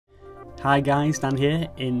Hi guys, Dan here.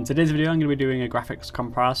 In today's video I'm going to be doing a graphics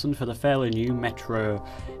comparison for the fairly new Metro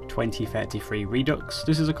 2033 Redux.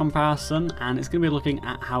 This is a comparison and it's going to be looking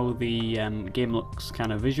at how the game looks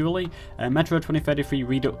kind of visually. Metro 2033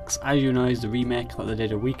 Redux, as you know, is the remake that they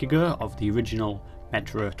did a week ago of the original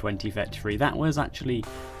Metro 2033. That was actually,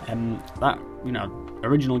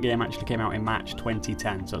 original game actually came out in March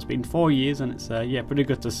 2010, so it's been 4 years and it's pretty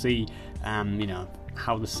good to see,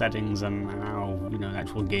 how the settings and how the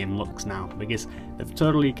actual game looks now, because they've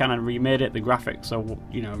totally kind of remade it. The graphics are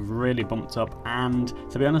really bumped up, and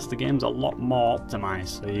to be honest the game's a lot more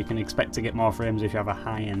optimized, so you can expect to get more frames if you have a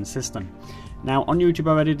high-end system. Now on YouTube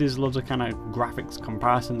already there's loads of kind of graphics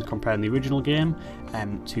comparisons comparing the original game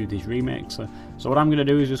to this remake, so what I'm going to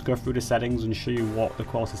do is just go through the settings and show you what the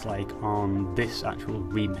quality is like on this actual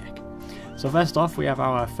remake. So first off we have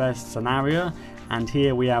our first scenario, and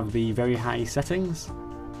here we have the very high settings.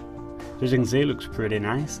 So as you can see it looks pretty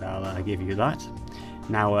nice, I'll give you that.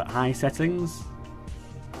 Now at high settings,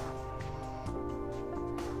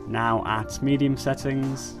 now at medium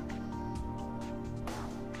settings,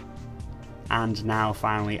 and now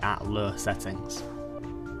finally at low settings.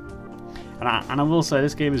 And I will say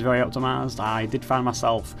this game is very optimized. I did find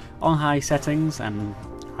myself on high settings and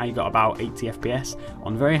I got about 80 FPS,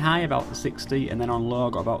 on very high about 60, and then on low I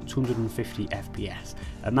got about 250 FPS.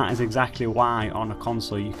 And that is exactly why on a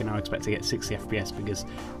console you can now expect to get 60 FPS, because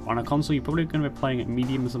on a console you're probably going to be playing at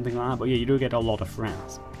medium or something like that, but yeah, you do get a lot of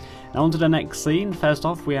frames. Now on to the next scene. First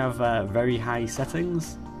off we have very high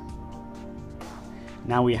settings.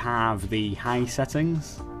 Now we have the high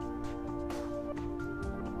settings.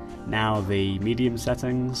 Now the medium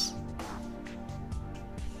settings.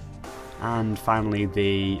 And finally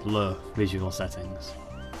the low visual settings.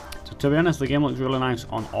 So to be honest the game looks really nice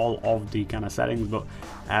on all of the kind of settings, but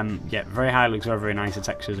yeah, very high looks very nice. The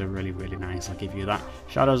textures are really nice, I'll give you that.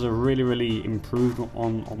 Shadows are really improved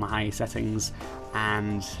on the high settings,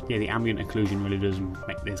 and yeah, the ambient occlusion really does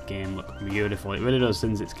make this game look beautiful. It really does,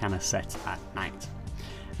 since it's kind of set at night.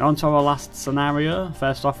 Now on to our last scenario.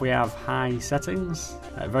 First off we have high settings,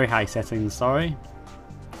 very high settings, sorry.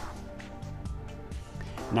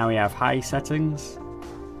 Now we have high settings,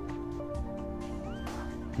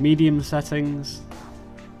 medium settings,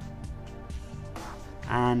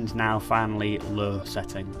 and now finally low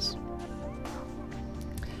settings.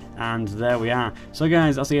 And there we are. So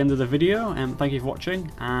guys, that's the end of the video, and thank you for watching,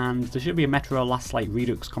 and there should be a Metro Last Light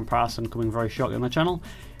Redux comparison coming very shortly on the channel.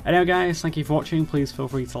 Anyway guys, thank you for watching. Please feel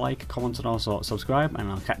free to like, comment and also subscribe, and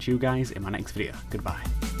I'll catch you guys in my next video.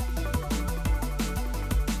 Goodbye.